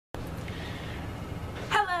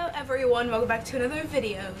everyone, welcome back to another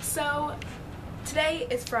video. So today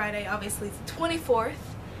is Friday, obviously it's the 24th,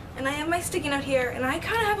 and I have my sticky note here, and I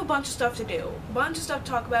kind of have a bunch of stuff to do, a bunch of stuff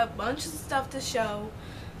to talk about, a bunch of stuff to show.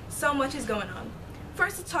 So much is going on.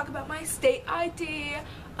 First, let's talk about my state ID.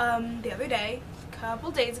 The other day, a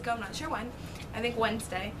couple days ago, I'm not sure when, I think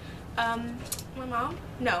Wednesday,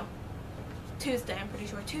 Tuesday, I'm pretty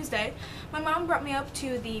sure Tuesday, my mom brought me up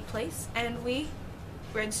to the place and we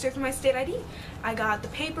registered for my state ID. I got the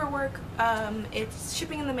paperwork, it's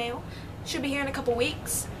shipping in the mail, should be here in a couple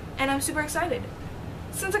weeks, and I'm super excited.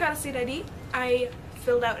 Since I got a state ID, I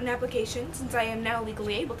filled out an application, since I am now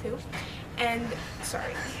legally able to, and,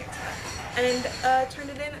 turned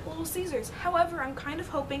it in at Little Caesars. However, I'm kind of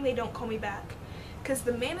hoping they don't call me back, because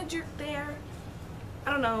the manager there,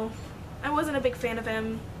 I don't know, I wasn't a big fan of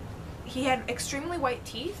him. He had extremely white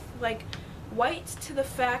teeth, like white to the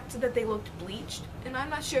fact that they looked bleached, and I'm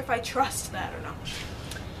not sure if I trust that or not.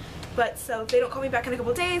 But so if they don't call me back in a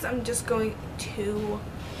couple days, I'm just going to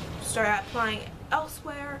start applying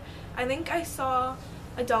elsewhere. I think I saw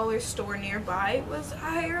a dollar store nearby was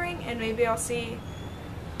hiring, and maybe I'll see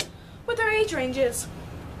what their age range is.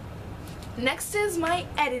 Next is my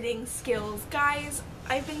editing skills. Guys,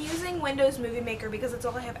 I've been using Windows Movie Maker because it's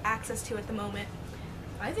all I have access to at the moment.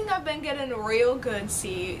 I think I've been getting real good.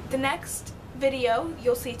 See, the next video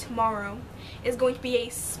you'll see tomorrow is going to be a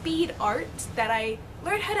speed art that I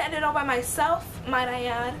learned how to edit all by myself, might I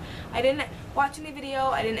add. I didn't watch any video,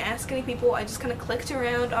 I didn't ask any people, I just kind of clicked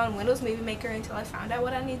around on Windows Movie Maker until I found out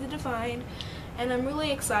what I needed to find, and I'm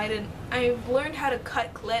really excited. I've learned how to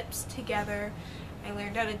cut clips together, I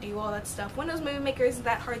learned how to do all that stuff. Windows Movie Maker isn't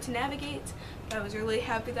that hard to navigate, but I was really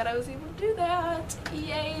happy that I was able to do that.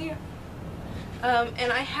 Yay!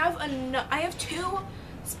 And I have 2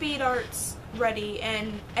 speed arts ready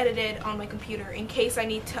and edited on my computer in case I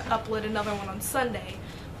need to upload another one on Sunday.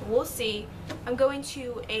 But we'll see. I'm going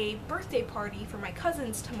to a birthday party for my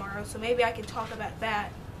cousins tomorrow, so maybe I can talk about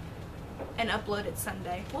that and upload it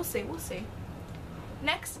Sunday. We'll see, we'll see.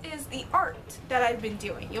 Next is the art that I've been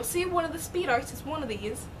doing. You'll see one of the speed arts is one of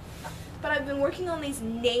these, but I've been working on these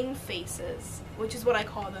name faces, which is what I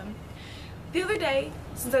call them. The other day,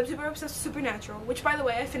 since I'm super obsessed with Supernatural, which by the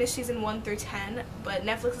way I finished season 1 through 10, but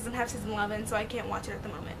Netflix doesn't have season 11, so I can't watch it at the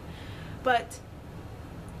moment. But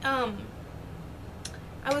I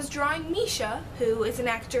was drawing Misha, who is an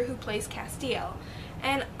actor who plays Castiel,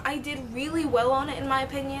 and I did really well on it in my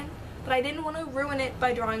opinion, but I didn't want to ruin it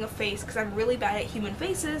by drawing a face because I'm really bad at human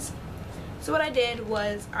faces. So what I did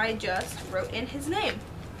was I just wrote in his name,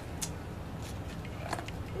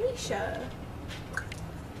 Misha.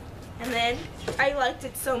 And then I liked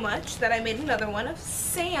it so much that I made another one of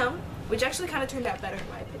Sam, which actually kind of turned out better in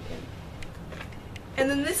my opinion. And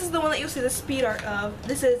then this is the one that you'll see the speed art of.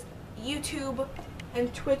 This is YouTube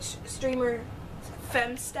and Twitch streamer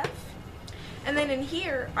Fem Stuff. And then in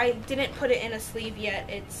here, I didn't put it in a sleeve yet.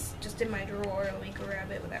 It's just in my drawer. Let me grab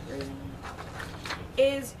it without ruining it.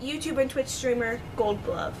 Is YouTube and Twitch streamer Gold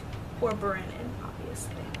Glove, or Brennan,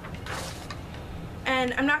 obviously.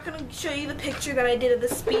 And I'm not going to show you the picture that I did of the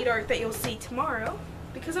speed art that you'll see tomorrow,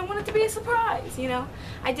 because I want it to be a surprise, you know.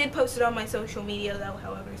 I did post it on my social media though,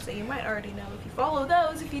 however, so you might already know if you follow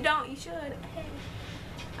those. If you don't, you should. Hey.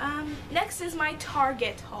 Next is my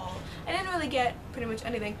Target haul. I didn't really get pretty much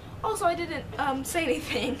anything. Also, I didn't say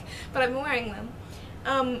anything, but I've been wearing them.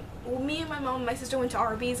 Well, me and my mom and my sister went to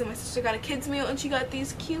Arby's, and my sister got a kid's meal, and she got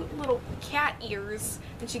these cute little cat ears,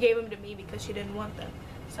 and she gave them to me because she didn't want them.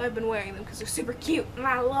 So I've been wearing them because they're super cute and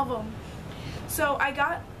I love them. So I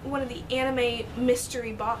got one of the anime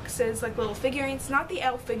mystery boxes, like little figurines, not the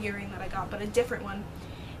elf figurine that I got, but a different one.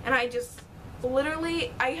 And I just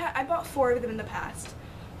literally, I bought 4 of them in the past.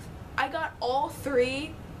 I got all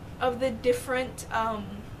 3 of the different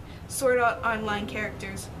Sword Art Online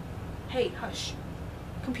characters. Hey, hush.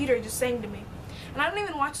 Computer just sang to me. And I don't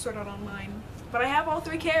even watch Sword Art Online, but I have all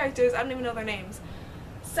 3 characters. I don't even know their names.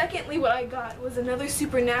 Secondly, what I got was another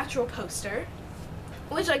Supernatural poster,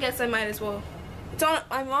 which I guess I might as well.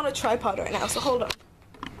 I'm on a tripod right now, so hold on.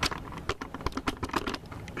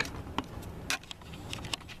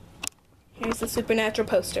 Here's the Supernatural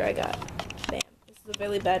poster I got. Bam. This is a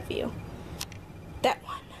really bad view. That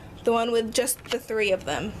one. The one with just the 3 of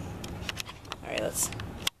them. Alright, let's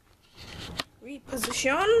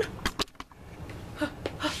reposition.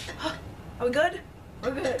 Are we good?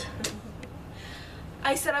 We're good.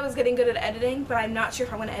 I said I was getting good at editing, but I'm not sure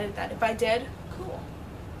if I want to edit that. If I did, cool.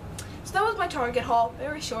 So that was my Target haul.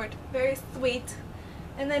 Very short, very sweet.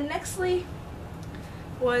 And then nextly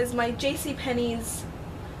was my JCPenney's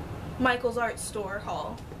Michael's Art Store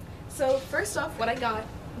haul. So first off, what I got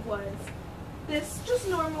was this just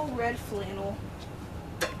normal red flannel.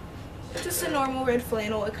 Just a normal red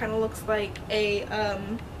flannel. It kind of looks like a,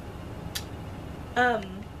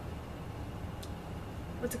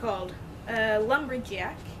 what's it called?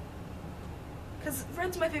 Lumberjack. Because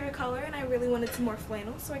red's my favorite color and I really wanted some more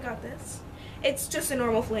flannel, so I got this. It's just a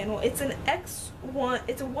normal flannel. It's an X1,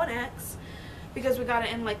 it's a 1X because we got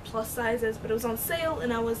it in like plus sizes, but it was on sale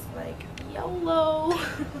and I was like, YOLO.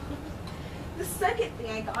 The second thing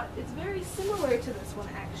I got is very similar to this one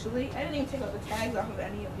actually. I didn't even take out the tags off of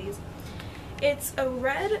any of these. It's a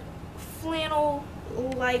red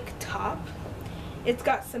flannel-like top. It's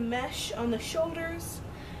got some mesh on the shoulders.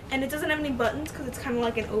 And it doesn't have any buttons because it's kind of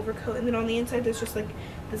like an overcoat. And then on the inside there's just like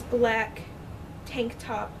this black tank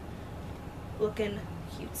top looking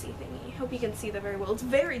cutesy thingy. Hope you can see that very well. It's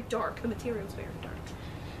very dark. The material is very dark.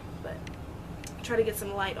 But I'll try to get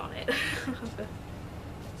some light on it.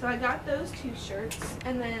 So I got those two shirts.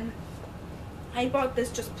 And then I bought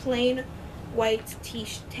this just plain white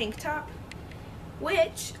tank top,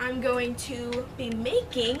 which I'm going to be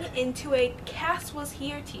making into a Cass Was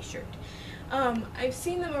Here t-shirt. I've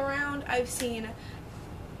seen them around. I've seen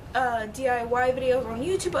DIY videos on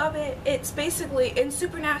YouTube of it. It's basically in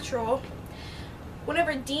Supernatural.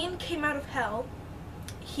 Whenever Dean came out of hell,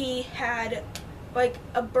 he had like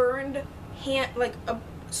a burned hand, like a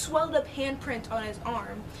swelled up handprint on his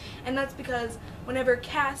arm, and that's because whenever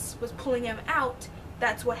Cass was pulling him out,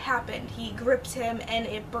 that's what happened. He gripped him and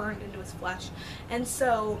it burned into his flesh. And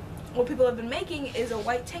so what people have been making is a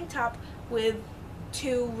white tank top with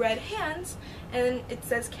two red hands, and it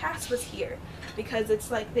says Cass Was Here because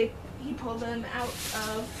it's like he pulled them out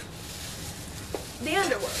of the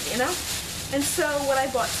underworld, you know? And so what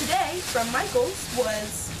I bought today from Michael's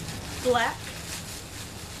was black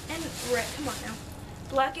and red, come on now,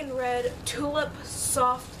 black and red tulip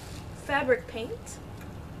soft fabric paint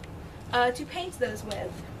to paint those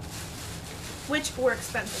with, which were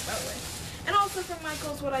expensive by the way. And also from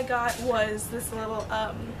Michael's what I got was this little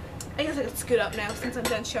I guess I could scoot up now since I'm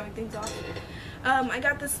done showing things off. I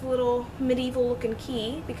got this little medieval looking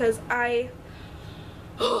key because I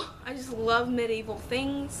just love medieval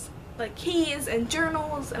things, like keys and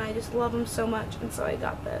journals, and I just love them so much, and so I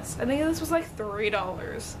got this. I think this was like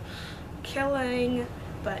 $3. Killing,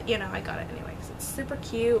 but you know, I got it anyway because it's super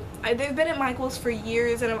cute. They've been at Michael's for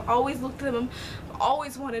years and I've always looked at them, I've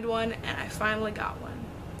always wanted one, and I finally got one.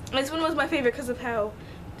 This one was my favorite because of how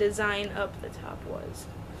design up the top was.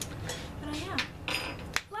 Yeah.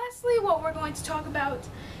 Lastly, what we're going to talk about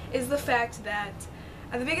is the fact that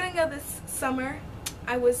at the beginning of this summer,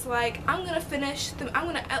 I was like, I'm gonna finish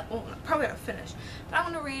probably not finish, but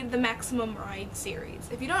I'm gonna read the Maximum Ride series.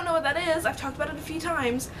 If you don't know what that is, I've talked about it a few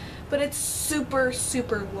times, but it's super,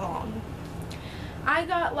 super long. I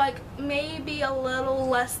got like maybe a little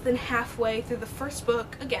less than halfway through the first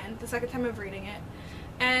book, again, the second time of reading it,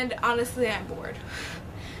 and honestly, I'm bored.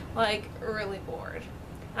 Like, really bored.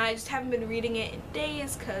 I just haven't been reading it in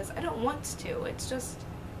days because I don't want to. It's just,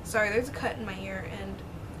 sorry, there's a cut in my ear and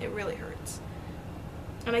it really hurts.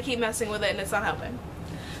 And I keep messing with it and it's not helping.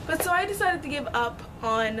 But so I decided to give up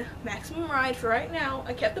on Maximum Ride for right now.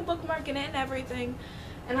 I kept the bookmark in it and everything.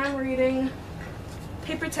 And I'm reading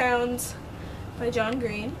Paper Towns by John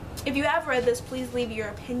Green. If you have read this, please leave your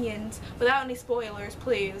opinions, without any spoilers,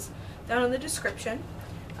 please, down in the description.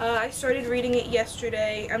 I started reading it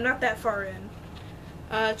yesterday. I'm not that far in.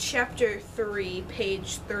 Chapter 3,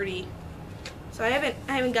 page 30. So I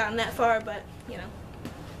haven't gotten that far, but you know,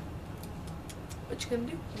 what you gonna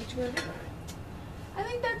do? What you gonna do? I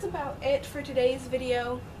think that's about it for today's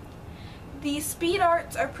video. The speed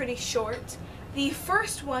arts are pretty short. The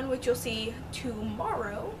first one, which you'll see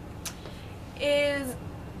tomorrow, it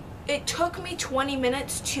took me 20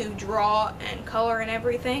 minutes to draw and color and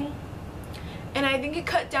everything, and I think it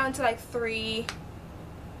cut down to like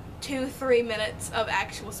 2-3 minutes of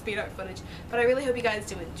actual speed art footage, but I really hope you guys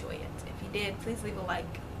do enjoy it. If you did, please leave a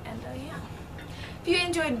like, and yeah. If you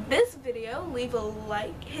enjoyed this video, leave a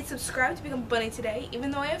like, hit subscribe to become Bunny today.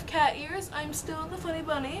 Even though I have cat ears, I'm still the funny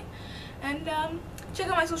bunny. And check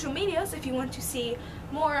out my social medias if you want to see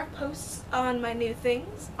more posts on my new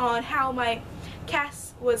things, on how my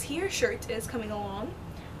Cass Was Here shirt is coming along.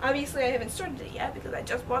 Obviously I haven't started it yet because I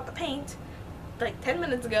just bought the paint like 10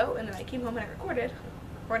 minutes ago, and then I came home and I recorded.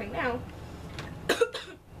 Recording now.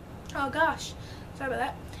 Oh gosh, sorry about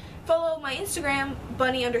that. Follow my Instagram,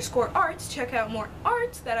 bunny_art, to check out more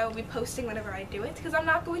art that I will be posting whenever I do it, because I'm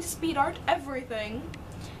not going to speed art everything,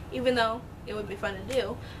 even though it would be fun to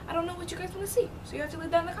do. I don't know what you guys want to see, so you have to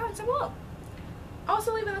leave that in the comments down below.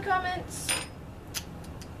 Also leave in the comments,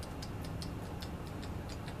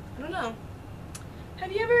 I don't know,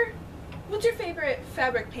 have you ever what's your favorite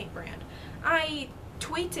fabric paint brand? I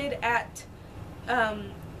tweeted at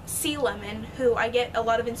Sea Lemon, who I get a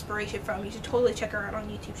lot of inspiration from. You should totally check her out on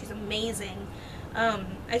YouTube. She's amazing.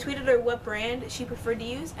 I tweeted her what brand she preferred to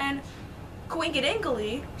use, and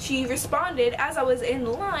coincidentally, she responded as I was in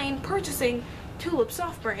line purchasing Tulip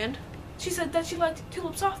Soft brand. She said that she liked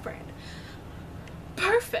Tulip Soft brand.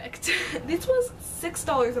 Perfect. This was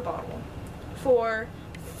 $6 a bottle for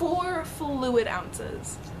 4 fluid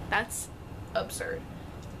ounces. That's absurd.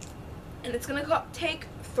 And it's gonna take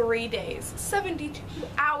 3 days, 72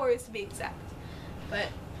 hours to be exact. But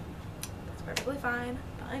that's perfectly fine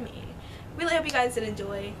by me. Really hope you guys did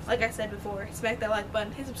enjoy. Like I said before, smack that like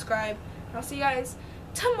button, hit subscribe, and I'll see you guys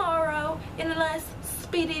tomorrow in a less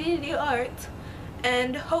speedy art.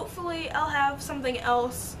 And hopefully I'll have something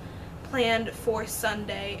else planned for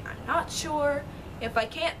Sunday. I'm not sure. If I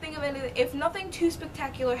can't think of anything, if nothing too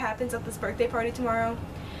spectacular happens at this birthday party tomorrow,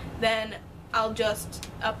 then I'll just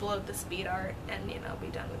upload the speed art and, you know, be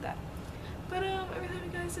done with that. But I really hope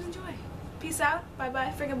you guys did enjoy. Peace out. Bye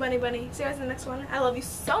bye. Freaking bunny. See you guys in the next one. I love you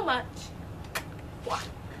so much. Mwah.